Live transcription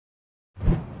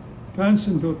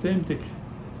Tansen authentic.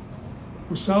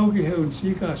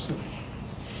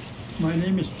 My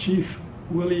name is Chief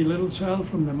Willie Littlechild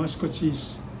from the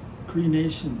Maskwacîs Cree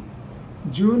Nation.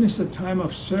 June is a time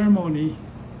of ceremony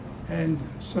and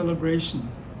celebration.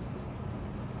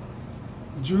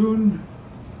 June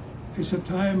is a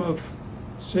time of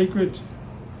sacred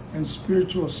and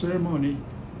spiritual ceremony,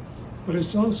 but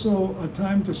it's also a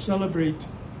time to celebrate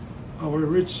our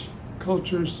rich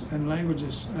cultures and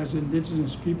languages as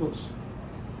Indigenous peoples.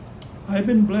 I've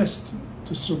been blessed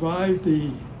to survive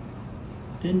the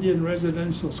Indian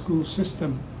residential school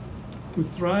system, to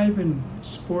thrive in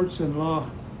sports and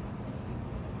law,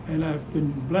 and I've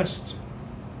been blessed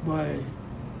by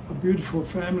a beautiful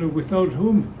family without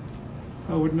whom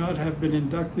I would not have been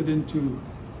inducted into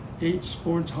 8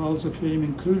 sports halls of fame,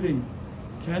 including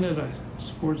Canada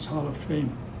Sports Hall of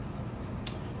Fame.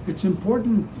 It's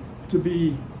important to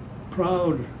be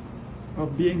proud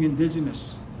of being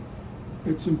Indigenous.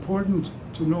 It's important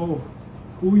to know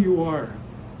who you are,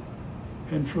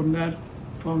 and from that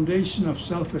foundation of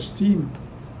self-esteem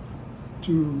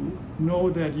to know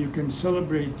that you can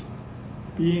celebrate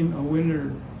being a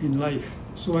winner in life.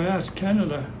 So I ask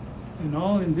Canada and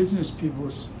all Indigenous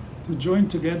peoples to join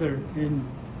together in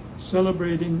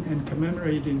celebrating and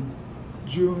commemorating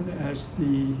June as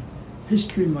the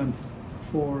History Month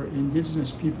for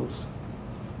Indigenous peoples.